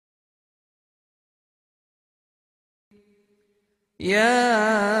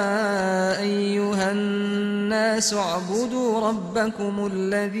يا أيها الناس اعبدوا ربكم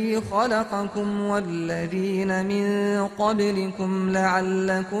الذي خلقكم والذين من قبلكم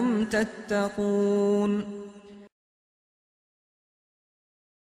لعلكم تتقون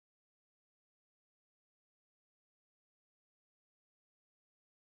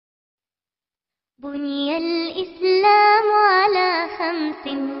بني الإسلام على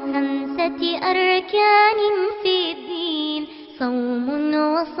خمسة أركان في الدين صوم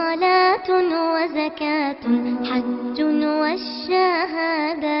وصلاة وزكاة حج والشهادتين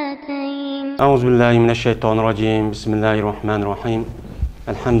أعوذ بالله من الشيطان الرجيم بسم الله الرحمن الرحيم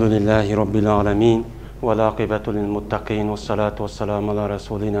الحمد لله رب العالمين والعاقبة للمتقين والصلاة والسلام على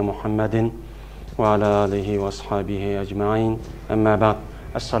رسولنا محمد وعلى آله وأصحابه أجمعين أما بعد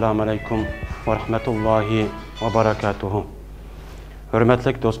Assalamu alaikum ve rahmetullahi ve barakatuhu.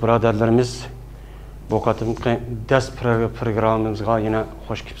 Hürmetlik dost birodarlarimiz, bu qatimki ders programımızga yine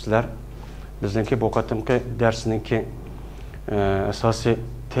hoş kelibsizlar. Bizniki bu qatimki dersiniki asosiy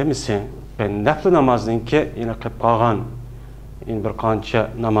temisi ben nafl namazınki yine qilib qolgan bir qancha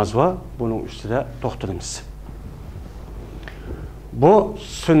namoz var. Bunun üstüde to'xtalamiz. Bu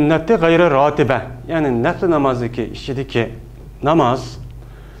sünneti gayri ratibe, yani nafl namazındaki işideki namaz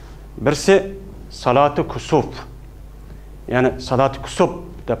birisi salat-ı kusuf, yani salat-ı kusuf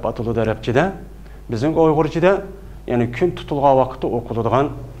deb atılır Arapçada. Bizim Uyg'urchada yani kun tutilgan vaqtda o'qiladigan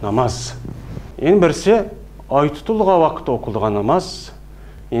namoz. Endi birisi oy tutilgan vaqtda o'qiladigan namoz.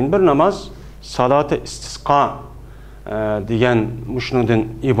 Endi bir namoz salat-ı istisqa degan mushundan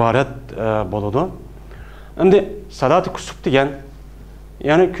iborat bo'ladi. Endi salat-ı kusuf degan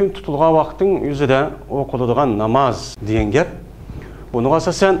yani kun tutilgan vaqtning o'zida o'qiladigan namoz degan gap. Bunga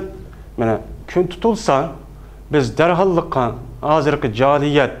asosan mana kun tutilsa biz darhalliqqa hozirgi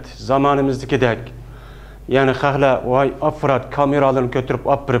joliyat zamonimizdagidek yani xalqlar voy afrat kameralarni ko'tarib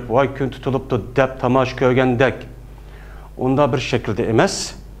olib birib voy kun tutilibdi deb tomosha ko'rgandek unda bir shaklda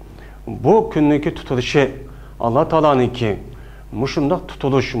emas. Bu kunniki tutilishi Alloh taolaniki mushundoq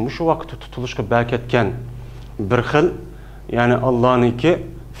tutilish, mushu vaqtda tutilishga berkatgan bir xil yani Allohniki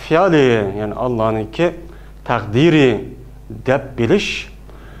fe'li, yani Allohniki taqdiri deb bilish.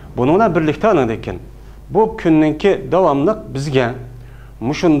 Bununla birlikte anladıkken bu kunninki davamlıq bizge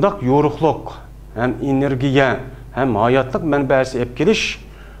mushundoq yo'riqliq hem energiya hem hayatlık manbasi ep kelish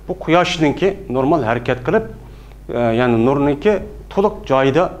bu quyoshninki normal hareket qilib yani nurninki to'liq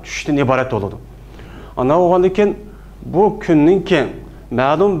joyida tushishdan iborat bo'ladi. Ana o'g'andikin bu kunninki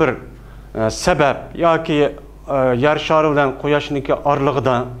ma'lum bir sabab yoki yer shari bilan quyoshninki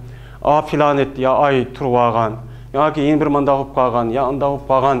orlig'ida a planet ya ay turib olgan yoki yeni bir manda bo'lib qolgan ya unda bo'lib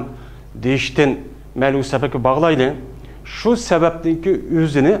qolgan deyishdan ma'lum sababga bog'laydi. Shu sababniki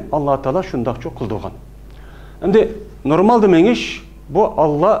o'zini Alloh taolo shundoqcha qildirgan. Endi normal demengish bu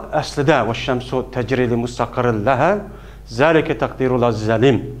Alloh aslida va shamsu tajrili mustaqarril laha zalika taqdirul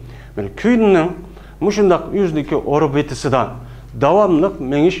azalim. Men kunning mushundoq o'zniki orbitasida davomli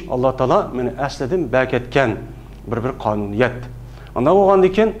mengish Alloh taolo meni aslidan berkatgan bir qonuniyat. Ana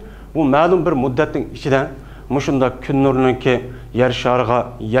bo'lgandan bu ma'lum bir muddatning ichida mushunda kun nurininki yer shariga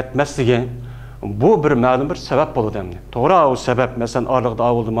yetmasligi bu bir ma'lum bir sabab bo'ladi endi. To'g'ri, o sabab masalan orliqda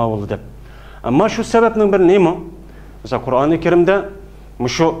avuldi mavuldi deb. Ammo shu sababning bir nima? Masalan Qur'oni Karimda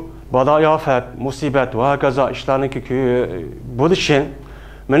mushu balo ofat, musibat va hokazo ishlarniki bo'lishi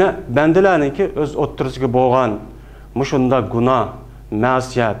mana bandalarniki o'z o'ttirisiga bo'lgan mushunda gunoh,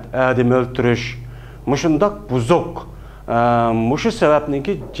 ma'siyat, adam o'ltirish, mushunda buzuq mushu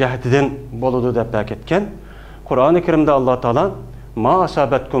sababniki jahdidan bo'ladi deb ta'kidlagan. Qur'oni Karimda Alloh taolo ma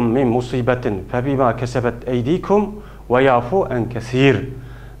asabatkum min musibatin fabima kasabat aydikum va yafu an kaseer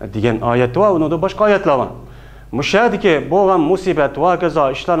degan oyat va unda boshqa oyatlar bor. Mushadiki bo'lgan musibat va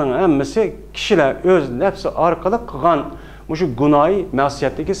qazo ishlarning hammasi kishilar o'z nafsi orqali qilgan mushu gunohi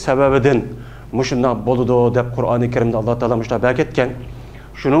ma'siyatdagi sababidan mushundoq bo'ladi deb Qur'oni Karimda Alloh taolo mushta berkatgan.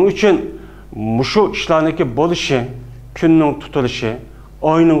 Shuning uchun mushu ishlarniki bo'lishi, kunning tutilishi,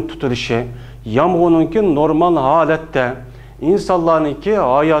 oyning tutilishi yağmurunki normal halatda insanlarınki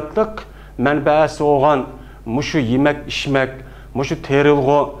hayatlık menbaası olan muşu yemek içmek, muşu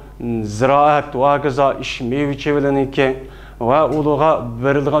terilği, ziraat, vağıza iş meyve çevirilinki ve uluğa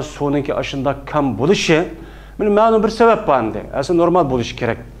verildiğin sonunki aşında kam buluşu benim ma'lum bir sebep vardı. Aslında normal buluş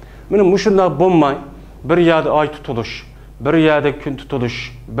gerek. Benim muşunda bulmay bir yerde ay tutuluş, bir yerde gün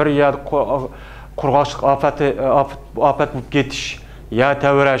tutuluş, bir yerde kurgaçlık afet bulup getiş ya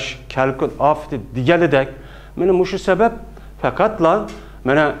tevraş, kalkül, afeti digelidek benim muşu sebep fakat lan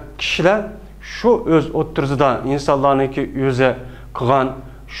mene kişiler şu öz oturzida insanlarınki yüze kıgan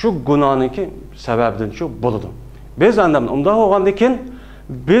şu günahınki sebebden şu buludu. Biz unda olgandan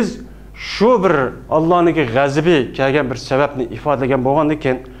biz şu bir Allah'ın g'azabi kelgan bir sababni ifodalagan bo'lgandan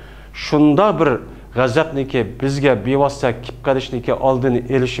keyin shunda bir g'azabniki bizga bevosita kelib qolishniki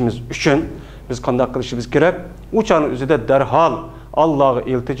oldini olishimiz uchun biz qanday qilishimiz kerak? Uçanın o'zida darhol Allohga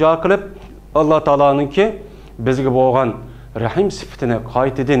iltijo qilib, Alloh taoloninki bizga bo'lgan rahim sifatini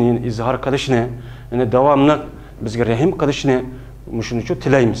qaytadan izhor qilishni, yani davomli bizga rahim qilishni shuning uchun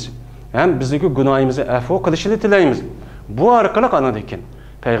tilaymiz. Ham bizdagi gunohimizni afv qilishini tilaymiz. Bu orqali qanadekin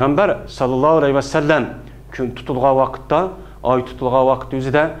Payg'ambar sallallohu alayhi vasallam kun tutilgan vaqtda, oy tutilgan vaqt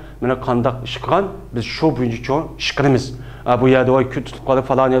o'zida mana qanday ish qilgan, biz shu bo'yicha ish qilamiz. Bu yerda oy kun tutib qolib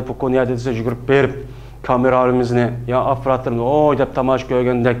falan bu konuya desa yugurib berib kameralarimizni ya aparatlarni oy deb tomosha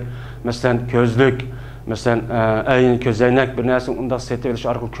ko'rgandek, masalan ko'zlik, masalan ayni ko'zoynak bir narsani unda setib olish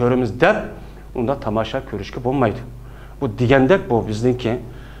orqali ko'ramiz deb unda tomosha ko'rishga bo'lmaydi. Bu degandek bu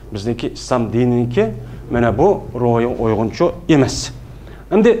bizniki islom dininiki mana bu ro'yi uyg'uncha emas.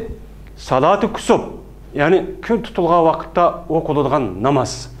 Endi salati kusub, ya'ni kun tutilgan vaqtda o'qiladigan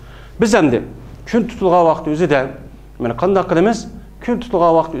namoz. Biz endi kun tutilgan vaqt o'zida mana qanday qilamiz? Kun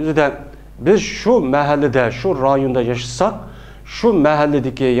tutilgan vaqt o'zida biz shu mahallada, shu rayonda yashasak, shu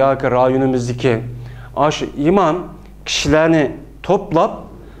mahalladagi yoki rayonimizdagi shu imom kishilarni to'plab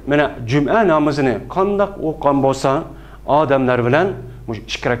mana juma namozini qanday o'qigan bo'lsa, odamlar bilan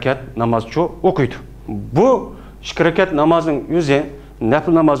 2 rakat namozchi o'qiydi. Bu 2 rakat namozning o'zi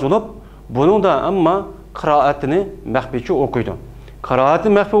nafl namoz bo'lib, buning da ammo qiroatini maxfiy o'qiydi. Qiroatni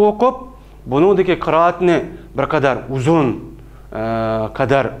maxfiy o'qib, buningdagi qiroatni bir qadar uzun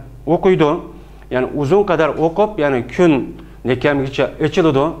qadar o'qiydi. Ya'ni uzun qadar o'qib, ya'ni kun nekamgacha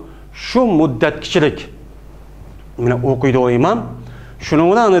ochiladi. Shu muddatkichilik mana o'qiydi o imom. Shuning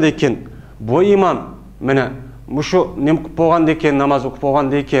bilan lekin bu imom mana shu nim qilib bo'lgandan keyin namoz o'qib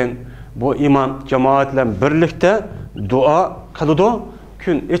bo'lgandan keyin bu imom jamoat bilan birlikda duo qiladi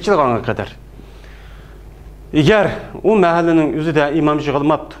kun ochilganga qadar. Agar u mahallaning o'zida imom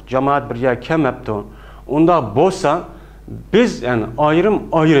yig'ilmabdi, jamoat birga kelmabdi, unda bo'lsa biz yani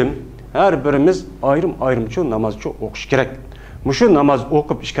ayrim her birimiz ayrim namozchi o'qish kerak. Shu namoz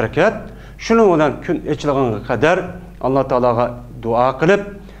o'qib 2 rakat, shuning bilan kun ochilganga qadar Alloh taologa duo qilib,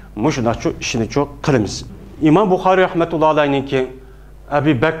 shu ishni qilamiz. İmam Buxoriy rahmetullohi alayhinki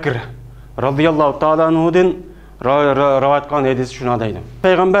Abu Bakr radhiyallohu ta'ala anhudan rivoyat qilgan hadis shuna deydi.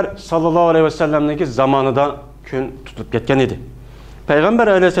 Payg'ambar sallallohu alayhi vasallamning zamonida kun tutilib ketgan edi. Payg'ambar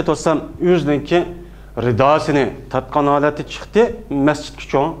alayhisolatu vasallam o'zininki ridosini tatgan holati chiqdi,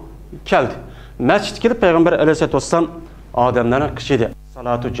 masjidga keldi. Masjidga kelib Payg'ambar alayhisolatu vasallam odamlarni qishidi.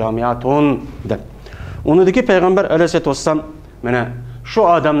 Salatu jamiyatun deb. Unidagi Payg'ambar alayhisolatu vasallam mana shu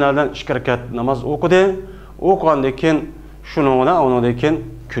odamlardan 2 rakat namoz o'qidi. O'qigandan keyin undan keyin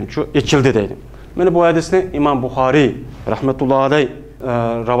kunchi ochildi deydi. Mana bu hadisni İmam Buxoriy rahmetullohi alayh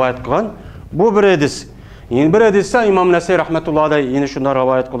rivoyat qilgan. Bu bir hadis. Yeni bir hadisda İmam Nasai rahmetullohi alayh yine shunday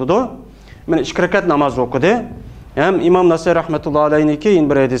rivoyat qildi. Mana 2 rakat namoz o'qidi. Ham İmam Nasai rahmetullohi alayhniki yeni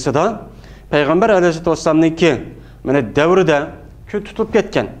bir hadisida Payg'ambar alayhisolatu vasallamniki mana davrida kun tutib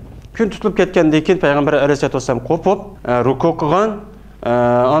ketgan. Kun tutib ketgandan keyin Payg'ambar alayhisolatu vasallam qo'pib ruku qilgan,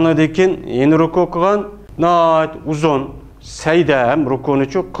 andan keyin yeni ruku qilgan, uzun sayda ham rukuni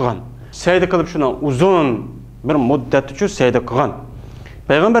qilgan. Sayda qilib shuni uzun bir muddat uchun sayda qilgan.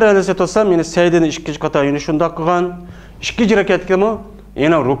 Payg'ambar alayhisolatu vasallam yana saydani 2 qator yana shunda qilgan. 2 rakatgami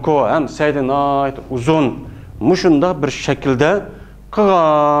yana ruku ham sayda uzun mushunda bir shaklda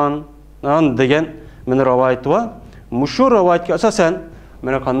qilgan degan meni rivoyat va mushu rivoyatga asosan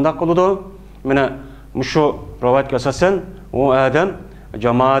mana qanday qildi? Mana mushu rivoyatga asosan u odam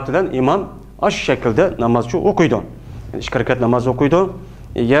jamoatidan imom aş şekilde namazçı okuydu. 2 rakat namaz okuydu.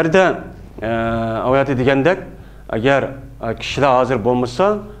 Yerde ayeti degandek, eğer kişiler hazır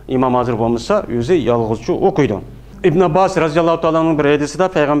olmasa, imam hazır olmasa, özü yalğızçı okuydu. İbn Abbas radıyallahu ta'ala'nın bir hadisinde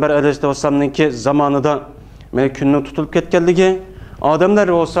Peygamber aleyhisselam'ınki zamanında günün tutulup ketkenligi, adamlar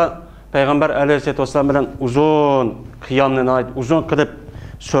olsa Peygamber aleyhisselam bilen uzun kıyamına ait uzun kılıp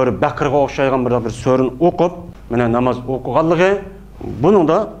sörü Bakır'a okşaygan bir sörün okup namaz okuganlığı bunun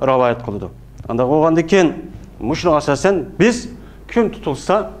da rivayet kıldı. Anda olgandan keyin muşuna asasen biz kun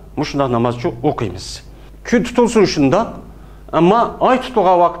tutulsa muşuna namazçı okuymiz. Kun tutulsun şunda ama ay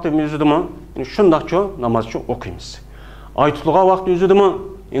tutulgan vaqtımızda mı şundaqçı namazçı okuymiz. Ay tutulgan vaqtımızda mı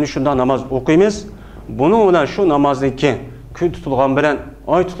yine şunda namaz okuymiz. Bunun bilan şu namazniki kun tutulgan bilan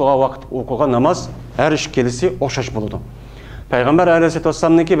ay tutulgan vaqt o'qigan namoz har ikkalisi o'xshash bo'ladi. Payg'ambar alayhisolatu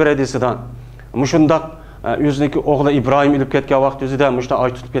vasallamniki bir hadisida mushundaq o'ziniki o'g'li İbrahim o'lib ketgan vaqt o'zida mushunda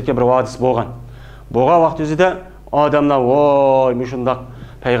ay tutib ketgan bir hadis bo'lgan. Bo'lgan vaqt o'zida odamlar voy mushundaq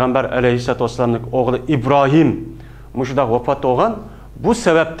Payg'ambar alayhisolatu vasallamning o'g'li İbrahim muşda vafot bo'lgan. Bu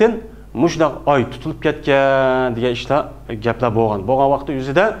sebepten muşda ay tutulup ketgan degan ishlar gaplar bo'lgan. Bo'lgan vaqtda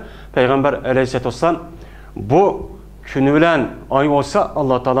yuzida Peygamber Aleyhisselatü Vesselam bu kuni bilan ay olsa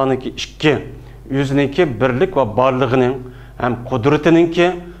Allah Taala'nınki ikki yüzüneki birlik ve barlığının hem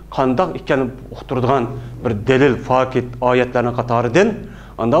kudretininki qandaq ekanini uqtiradigan bir delil fakit oyatlarning qatoridan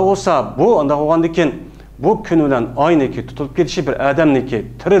anda olsa bu anda bo'lgandan bu kun bilan oyniki tutulib ketishi bir odamniki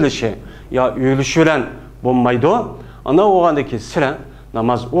tirilishi yo o'lishi bilan bo'lmaydi. Anda bo'lgandan sizlar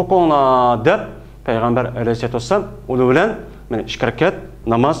namoz o'qinglar deb Payg'ambar Alayhissalatu Vesselam ular bilan mana 2 rakat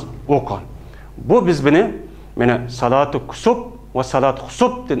namoz o'qigan. Bu biz buni mana salatu kusub va salatu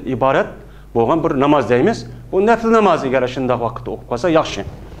xusubdan iborat bo'lgan bir namoz deymiz. Bu nafl namozi agar shunday vaqtda o'qib qolsa yaxshi.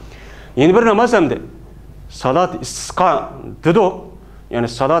 Yeni bir namaz hem de salat istisqa dedik. Yani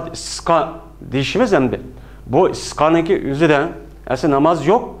salat istisqa deyişimiz hem de bu istisqanınki yüzüden aslında namaz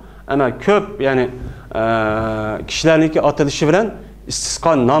yok ama köp yani kişilerinki atılışı bilen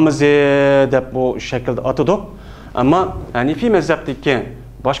istisqa namazı deb bu şekilde atıdık. Ama Hanifi mezhepteki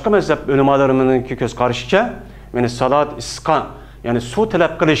başka mezhep ulemalarımınki göz karışıca yani salat istisqa yani su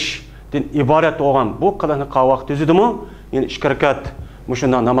talep kılış din ibaret olan bu kılığını qavaq düzüdü mü? Yani 2 rakat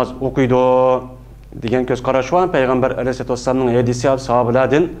Muşunda namaz okuydu degan ko'z qarash var. Peygamber Aleyhissalatu Vesselam'ın hadisi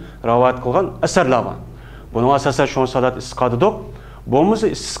sahabelerden rivayet kılgan eserler var. Bunun asasen şu salat istisqa dedik. Bo'lmasa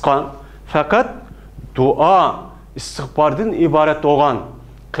istisqa fakat dua istighbardan ibaret olan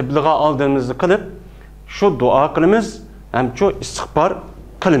kıblaga aldığımızı kılıp şu dua kılımız hem şu istighbar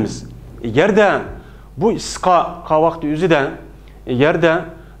kılımız. Yerde bu istisqa qavaqti yüzüden yerde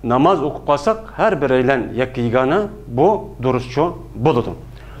namaz okup kalsak her bireylen yakigana bu duruşçu buludu.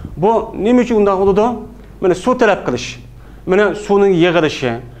 Bu nime için unda buludu? Mene su talep kılış. Mene sunun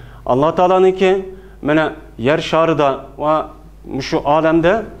yığılışı. Allah Teala'nın ki mene yer şarıda ve şu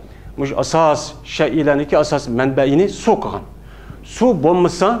alemde muş asas şeylerin ki asas menbeini su kılan. Su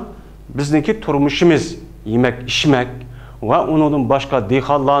bulmasa bizdeki turmuşumuz yemek, içmek ve onun başka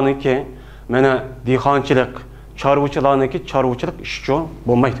dihallarının ki mene dihançılık çarvıçılarınki çarvıçılık işçi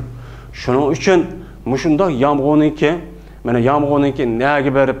bo'lmaydi. Şunun için muşunda yağmurunki, mana yağmurunki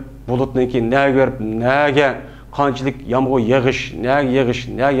nega berib, bulutniki nega berib, nega qanchalik yağmur yağış,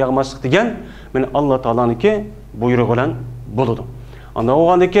 nega yağmaslik degan, mana Allah Taala'nınki buyrug'i bilan bo'ladi. Anda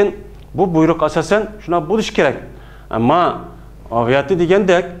o'g'andan bu buyruq asosan shuna bo'lish kerak. Ammo og'iyati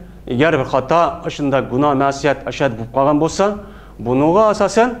degandek, agar bir xato, shunda gunoh, ma'siyat ashad bo'lib qolgan bo'lsa, bunga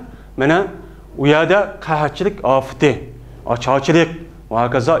asosan mana u yerda qahatchilik ofati, ochaqchilik va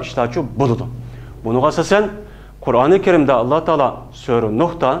hokazo ishlarchi bo'ladi. Bunga asosan Qur'oni Karimda Alloh taolo sura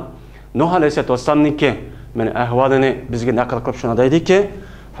Nuhda Nuh alayhissalatu vassalamniki men ahvolini bizga naql qilib shuna deydiki: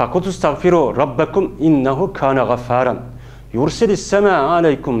 "Faqut istagfiru robbakum innahu kana g'affaran yursilis samaa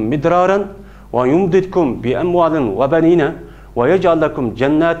alaykum midraran va yumdidkum bi amwalin va banina va yaj'al lakum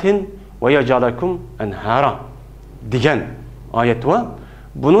jannatin va yaj'al lakum anhara" degan oyat va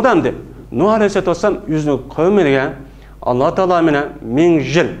bundan de Nuh Aleyhisselatü Vesselam yüzünü kavmiyle Allah Teala mine 1000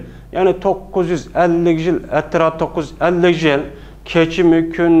 yıl yani 950 yıl etraf 950 yıl keçimi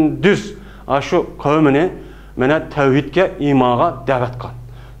gündüz şu kavmini mine tevhidke imana davet kıl.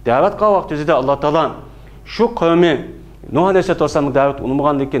 Davet kıl vaktinde Allah Teala şu kavmi Nuh Aleyhisselatü Vesselam'ın davet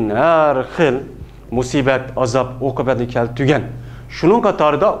unumağındaki her xil musibet, azap, okubetli keltügen. Şunun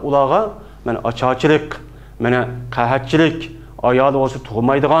katarda ulağa mine açıkçılık, mine qahatçılık, ayalı olsa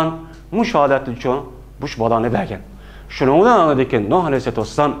tuğmaydıgan muş halatı için buş balanı bergen. Şununla anladık ki Nuh Aleyhisselatü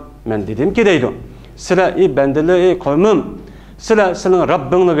Vesselam ben dedim ki deydim. Sila bendeli kavmim. Sila senin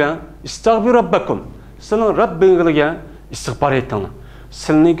Rabbinle istagfir rabbakum. Senin Rabbinle istiğfar ettin.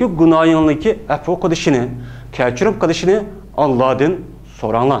 Seninki günahınlaki affu kılışını, keçirip kılışını Allah'dan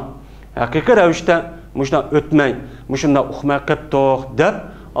soranlar. Hakiki revişte muşna ötmey, muşna uxmay qıptoq deb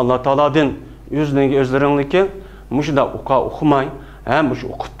Allah Taala'dan özlerinliki muşna uxmay hem muş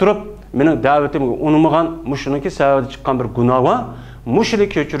uqib turib mening da'vatimga unmagan mushniki sababida chiqqan bir gunoh va mushni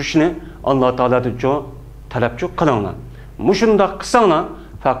kechirishni Alloh taoladan talabchi qilinglar. Mushunda qilsanglar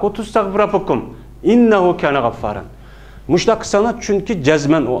faqat tustagfirakum innahu kana g'affaran. Mushda qilsanglar chunki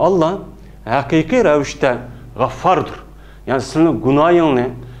jazman u Alloh haqiqiy ravishda g'affardir. Ya'ni sizning gunohingni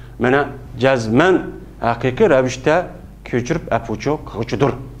mana jazman haqiqiy ravishda kechirib afuvchi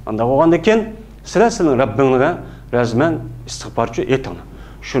qiluvchidir. Unda bo'lgandan keyin sizning Rabbingizga razman istig'forchi etinglar.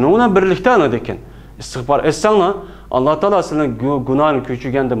 Şununla birlikte anladık ki istiğfar etsanglar Allah Teala senin günahını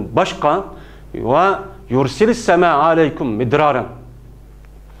kechirgandan başka ve yursilis sama aleykum midraran.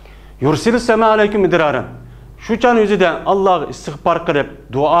 Yursilis sama aleykum midraran. Şu çan yüzüde Allah istiğfar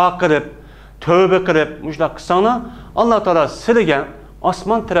kılıp, dua kılıp, tövbe kılıp, müşla kılsanglar Allah Teala sizge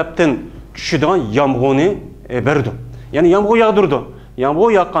asman taraftan düşüdüğün yağmurunu berdi. Yani yağmur yağdırdı.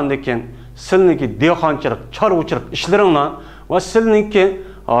 Yağmur yağqandan sizniki dehqonchilik, chorvachilik ishlaringlar va sizniki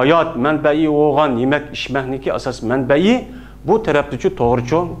hayot manbai bo'lgan yemak ichmakniki asos manbai bu tarafdachi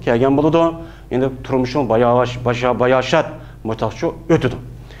to'g'richa kelgan bo'ladi. Endi turmushing bayoshat mutaqcho o'tadi.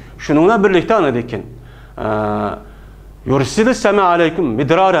 Shuningla birlikda anadekin yursilis sama alaykum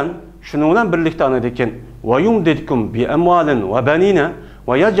midraran shuningla birlikda anadekin va yumdidkum bi amwalin va banina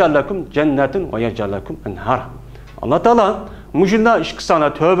va yaj'alakum jannatin va yaj'alakum anhar. Allah Taala mujinda ish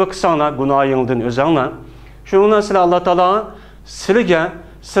qilsanglar, tövbe qilsanglar gunohingizdan o'zinglar. Shuningla sizlar Allah Taala sizlarga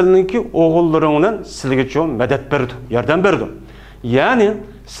sizniki o'g'illaringdan sizlarga cho'ng madad berdi, yordam berdi. Ya'ni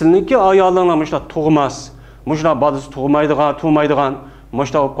sizniki ayollaringlar mushla tug'mas, mushla bolasi tug'maydigan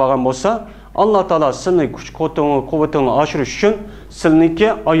mushla bo'lib qolgan bo'lsa, Allah Taala sizni kuch-quvvatingni oshirish uchun sizniki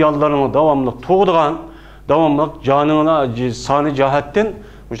ayollaringni davomli tug'digan, davomli joningni soni jihatdan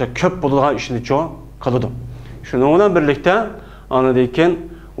mushla ko'p bo'ladigan ishni cho'ng qiladi. Şunun bilan birlikda anadekin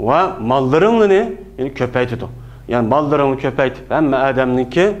va mollaringni yani ko'paytirdi. Yani mollaringni ko'paytib, hamma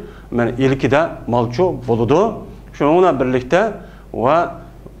odamniki mana ilkida molcho bo'ladi. Shunun bilan birlikda va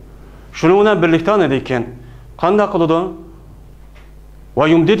shunun bilan birlikda anadekin qanday qiladi? Va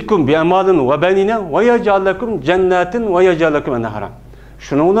yumdidkum bi amalin va banina va yaj'alakum jannatin va yaj'alakum anhara.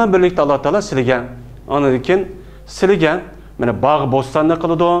 Shunun bilan birlikda Alloh taolo sizlarga anadekin sizlarga mana bog' bo'stonni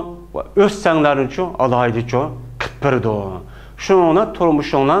qiladi. Va o'ssanglarning uchun alohida qilib berdi. Shuni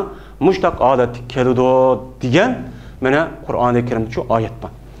turmushinglar mushtaq odat keladi degan mana Qur'oni Karimda oyat bor.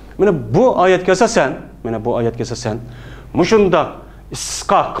 Mana bu oyatga asosan, mushunda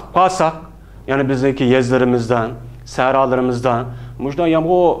isqa qilib qolsak, ya'ni bizniki yezlarimizdan, sahrolarimizdan mushunda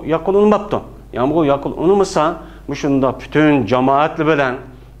yomg'ir yaqinlanmabdi. Yomg'ir yaqinlanmasa, mushunda butun jamoatlar bilan,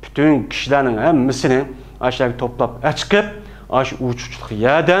 butun kishilarning hammasini ashak to'plab chiqib aş uçuçluk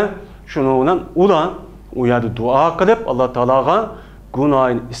yerde şununla ulan uyarı dua kılıp Allah Teala'ga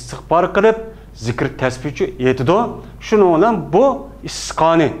günahını istiğfar kılıp zikir tesbihçi yetido. Şununla bu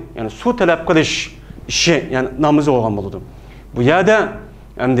istiqani yani su talep kılış işi yani namazı olgan buludu. Bu yerde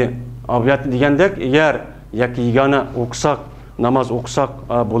hem de abiyat degandek eğer yagana okusak namaz okusak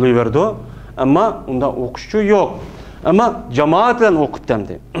buluverdi ama onda okuşçu yok. Ama cemaatle okut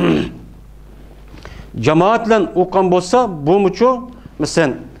demdi. Cemaatle okuyan bolsa bu muçu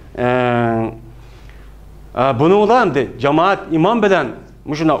mesela bunun da hem de cemaat imam bilen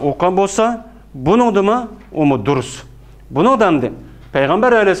muşuna okuyan bolsa bunun da mı o mu durus. Bunun da hem de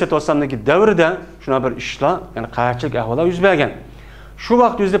Peygamber Aleyhisselatü Vesselam'daki devirde şuna bir işla yani kayakçılık ahvala yüz bergen. Şu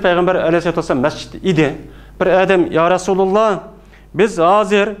vakit yüzde Peygamber Aleyhisselatü Vesselam mescid idi. Bir adam ya Resulullah biz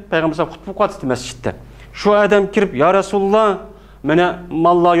hazır Peygamber Aleyhisselam hutbu katı mescidde. Şu adam kirip ya Resulullah mene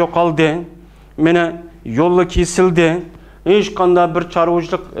malla yok aldı. Mene yolla kesildi. Hiç qanday bir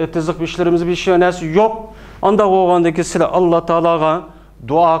çarvıcılık, tizlik işlerimiz bir şey nesi yok. Anda olgandaki sizlar Allah Teala'ga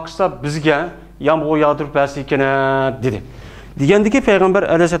dua qilsa bizga yağmur yağdırıp bersin ekan dedi. Degandiki Peygamber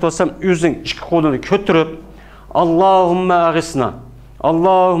Aleyhisselatü Vesselam o'zining ikki qo'lini ko'tarib Allahumma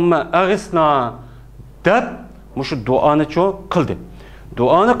aghisna deb mushu duoni qildi.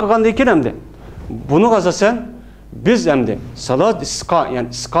 Duoni qilgandan keyin hamda buni asosan biz hamda salat isqa yani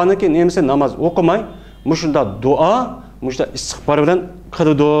isqaniki nemisi namoz o'qimay mushunda dua mushunda istighfar bilan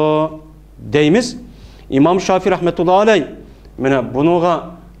qiladi deymiz. İmam Şafii rahmetullah alayh mana bunuga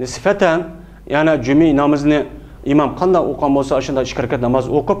nisbatan yani cumi namozini imam qanday o'qigan bo'lsa shunda 2 rakat namoz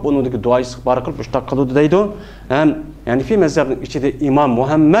o'qib uningdagi duo istighfar qilib ushta qiladi deydi. Ham yani fi mazhabning ichida imam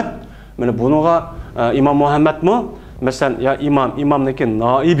Muhammad mana bunuga imam Muhammadmi masalan ya imamniki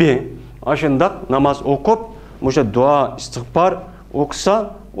noibi ashunda namoz o'qib musha duo istighfar o'qisa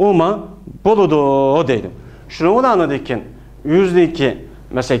o'ma bo'ladi deydi. Shuni o'yladi ekan o'zniki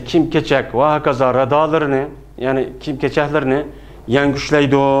mesela kim keçek va hokazo radolarni yani kim keçaklarni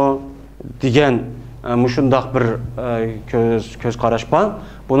yangushlaydi degan mushundaq bir ko'z qarash bor.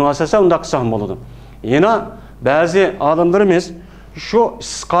 Buni asosan unda qilsam bo'ladi. Yana ba'zi olimlarimiz shu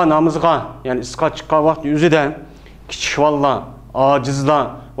isqa namozga yani isqa chiqqan vaqt o'zidan kichik bolalar, ojizlar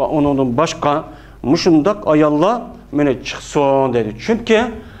va undan boshqa mushundaq ayollar meni chiqsin dedi. Chunki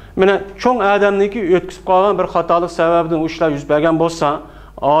mana cho'ng odamniki o'tkazib qolgan bir xatolik sababidan ishlar yuz bergan bo'lsa,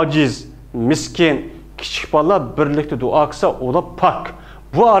 ojiz, miskin, kichik bolalar birlikda duo qilsa, ular pok.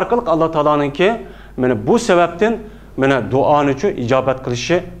 Bu orqali Alloh taoloninki mana bu sababdan mana duoni uchun ijobat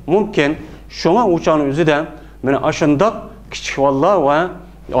qilishi mumkin. Shunga o'chani o'zida mana ashundoq kichik bolalar va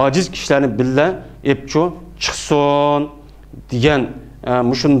ojiz kishilarni billa epchu chiqsin degan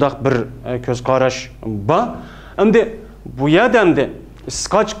mushundoq bir ko'z qarash bor. Endi bu yerdamda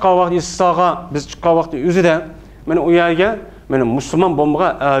isqa chiqqan vaqt issaga biz chiqqan vaqt o'zida mana u yerga mana musulmon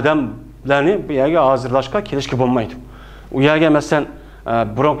bo'lmagan odam bularni bu yerga hozirlashga kelishga bo'lmaydi. U yerga masalan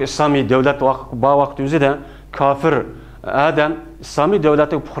burungi islomiy davlat vaqti o'zida kofir adam islomiy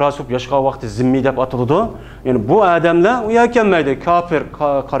davlatga fuqarosi bo'lib yashagan vaqti zimmiy deb ataladi. Ya'ni bu odamlar u yerga kelmaydi. Kofir,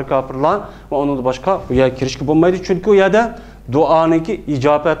 qari kofirlar va undan boshqa u yerga kirishga bo'lmaydi, chunki u yerda duoniki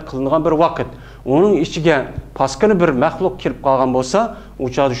ijobat qilingan bir vaqt. Onun ichiga paskini bir maxluq kirib qolgan bo'lsa, u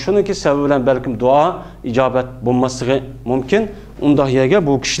chog'da shuniki sababi bilan balkim duo ijobat bo'lmasligi mumkin. Unda yerga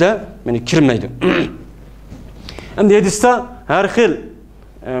bu kishilar meni kirmaydi. Endi hadisda har xil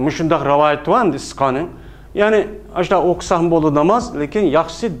mushundaq rivoyat bor isqoning. Ya'ni ashta o'qisam bo'ladi namoz, lekin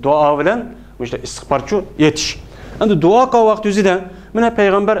yaxshisi duo bilan mushta istig'forchi yetish. Endi duo qilgan vaqt o'zida mana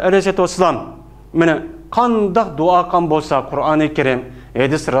payg'ambar alayhisolatu vasallam mana qandoq duo qilgan bo'lsa, Qur'oni Karim,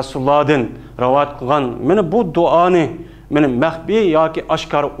 hadis Rasulullohdan rivoyat qilgan mana bu duoni mana maxfiy yoki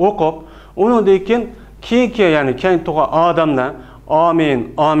oshkor o'qib, undan keyin ya'ni keyin tug'an odamlar amin,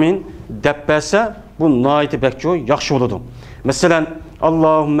 amin deb bersa, bu nihoyat bakcho yaxshi bo'ladi. Masalan,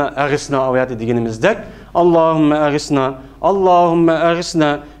 Allahumma aghisna oyati deganimizdek, Allahumma aghisna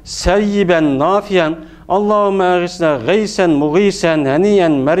sayyiban nafiyan, Allahumma aghisna g'aysan mughisan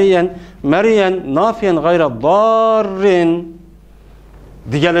haniyan mariyan nafiyan g'ayra darrin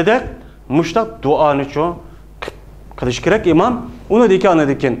deganidek mushtaq duoni qilish kerak imom. Uni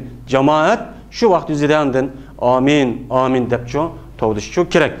degan jamoat shu vaqt o'zidan amin, amin deb tovdishi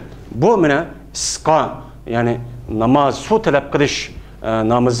kerak. Bu mana isqo, ya'ni namoz suv talab qilish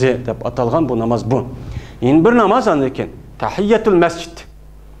namozi deb atalgan bu namoz bu. Endi bir namoz ekan tahiyyatul masjid.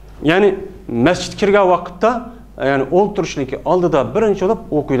 Ya'ni masjid kirgan vaqtda, ya'ni o'ltirishniki oldida birinchi bo'lib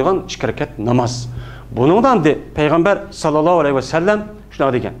o'qiydigan 2 rakat namoz. Buningdan de payg'ambar sallallohu alayhi vasallam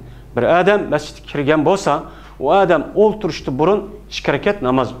shunday degan. Bir odam masjidga kirgan bo'lsa, u odam o'ltirishdan burun 2 rakat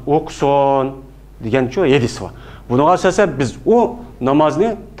namoz o'qisin degan hadis bor. Bunga asosan biz o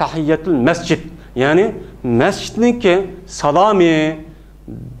namozni tahiyyatul masjid, ya'ni masjidniki salomi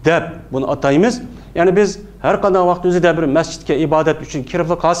deb buni ataymiz. Ya'ni biz har qanday vaqt o'zida bir masjidga ibodat uchun kirib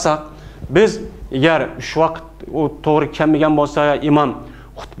qolsak, biz agar shu vaqt o to'g'ri kelmagan bo'lsa, imom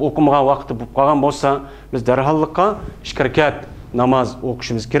xutba o'qimagan vaqti bo'lib qolgan bo'lsa, biz darhollikqa 2 rakat namoz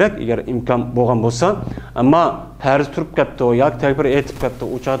o'qishimiz kerak, agar imkon bo'lgan bo'lsa. Ammo farz turib ketdi yoki takbir aytib ketdi,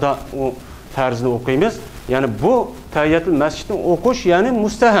 u chog'da u farzni o'qiymiz. Ya'ni bu tahiyyatul masjidni o'qish, ya'ni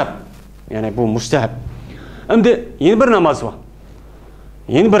mustahab. Ya'ni bu mustahab. Endi yana bir namoz bor.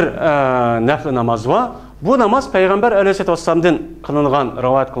 Yana bir nafl namoz bor. Bu namoz payg'ambar alayhisolatu vasallamdan qilingan,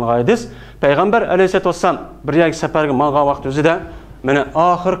 rivoyat qilingan hadis. Payg'ambar alayhisolatu vasallam bir yoki safarga borgan vaqt o'zida mana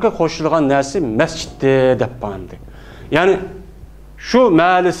oxirgi qo'shilgan narsa masjidda deb qo'ydi. Ya'ni shu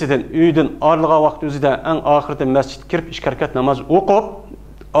mahallasidan, uydan ayrılgan vaqt o'zida eng oxirida masjidga kirib 2 rakat namoz o'qib,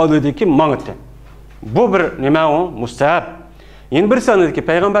 oldidagi mang'itdi. Bu bir nima u? Mustahab. Yana bir sanadagi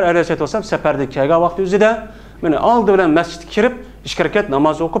payg'ambar alayhisolatu vasallam safarda kelgan vaqt o'zida mana oldi bilan masjidga kirib 2 rakat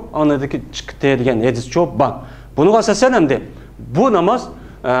namoz o'qib, oldidagi chiqdi degan hadis ko'p bor. Buning asosan hamda bu namoz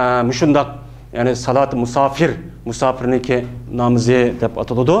mushundaq, ya'ni salati musafirniki namozi deb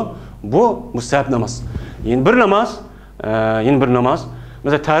ataladi. Bu mustahab namoz. Yana bir namoz,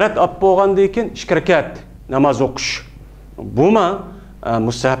 mesela taharat olib bo'lgandan keyin 2 rakat namoz o'qish. Bu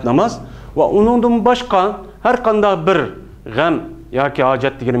mustahab namoz va uningdan boshqa har qanday bir g'am yoki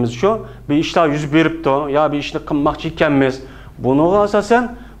hojat deganimiz shu, bir ishlar yuz beribdi, yo bir ishni qilmoqchi ekanmiz. Buning asosan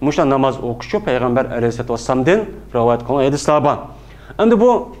musha namoz o'qish payg'ambar alayhisolatu vasallamdan rivoyat qilingan hadislar bor. Endi bu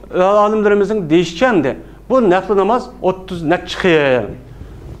olimlarimizning deyishganda bu nafl namoz 30 nechxil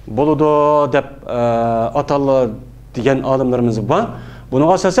bo'ladi deb atallar degan olimlarimiz bor. Buning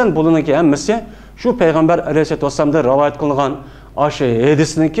asosan bularniki hammasi shu payg'ambar alayhisolatu vasallamdan rivoyat qilingan o'sha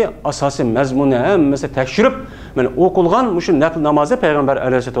hadisniki asosiy mazmuni hammasi tekshirib, mana o'qilgan shu nafl namozi payg'ambar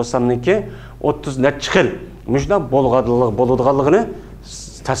alayhisolatu vasallamniki 30 nechxil mushda bo'ladiganligini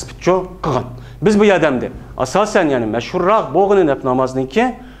tasbitcho qilgan. Biz bu yerdamda asosan, ya'ni mashhurroq bo'lgan nafl namozniki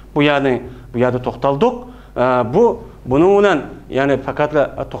bu yerda to'xtaldik. Bunun bilan ya'ni faqat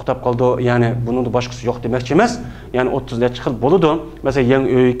to'xtab qoldi, ya'ni buning boshqasi yo'q demoqchi emas. Ya'ni 30 nechxil bo'ladi. Masalan, yangi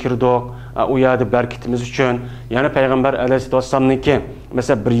uyga kirdik, u yerda barkitimiz uchun, ya'ni payg'ambar alayhisolatu vasallamniki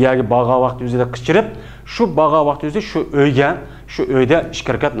masalan bir yerga borgan vaqt o'zida qichirib, shu borgan vaqt o'zida shu uyda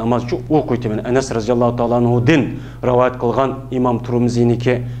 2 rakat namoz o'qiydi. Mana Anas roziyallohu ta'ala anhudan rivoyat qilgan imom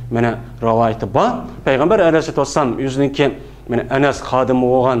Turmiziniki mana rivoyati bor. Payg'ambar alayhisolatu vasallam o'ziniki mana Anas xodimi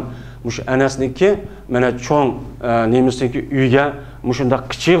bo'lgan mush Anasniki mana cho'ng nemisniki uyga mushunda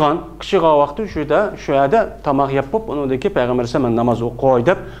qichigan vaqti shu yerda tamoq yeb bo'lib, uningdagi payg'ambar alayhisalom namoz o'qoy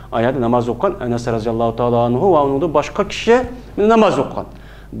deb oyatda namoz o'qigan Anas roziyallohu ta'ala anhu va uning boshqa kishi namoz o'qigan.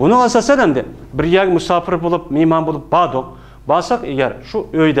 Buni asosan hamda bir yer musofir bo'lib, mehmon bo'lib bordik. Barsak eğer şu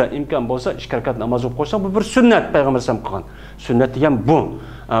öyde imkan bolsa 2 rakat namaz okup koysak bu bir sünnet Peygamber sallam kılgan. Sünnet degan bu.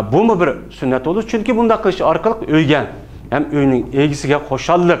 Bu mu bir sünnet olur? Çünkü bunda kılış arkalık öygen. Hem öyünün egisiga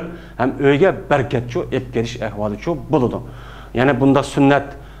hoşallık, hem öyge berketço, ep geliş ehvalıço buludu. Yani bunda sünnet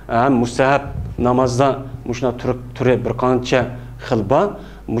hem mustahab namazda muşuna türe bir kança xilba,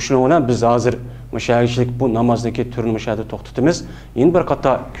 muşuna olan biz hazır müşahişlik bu namazdaki türünü müşahede toxtutimiz. Yine bir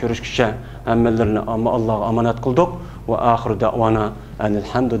kata körüşküşe emmellerini Allah'a amanet kıldık ve ahiru da'vana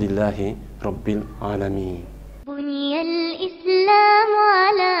enelhamdülillahi rabbil alemin. بني الإسلام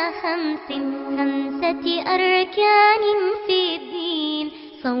على خمسة أركان في الدين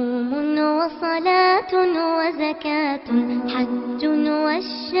صوم وصلاة وزكاة حج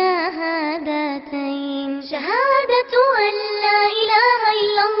والشهادتين شهادة أن لا إله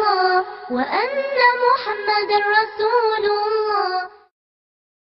إلا الله وأن محمد رسول الله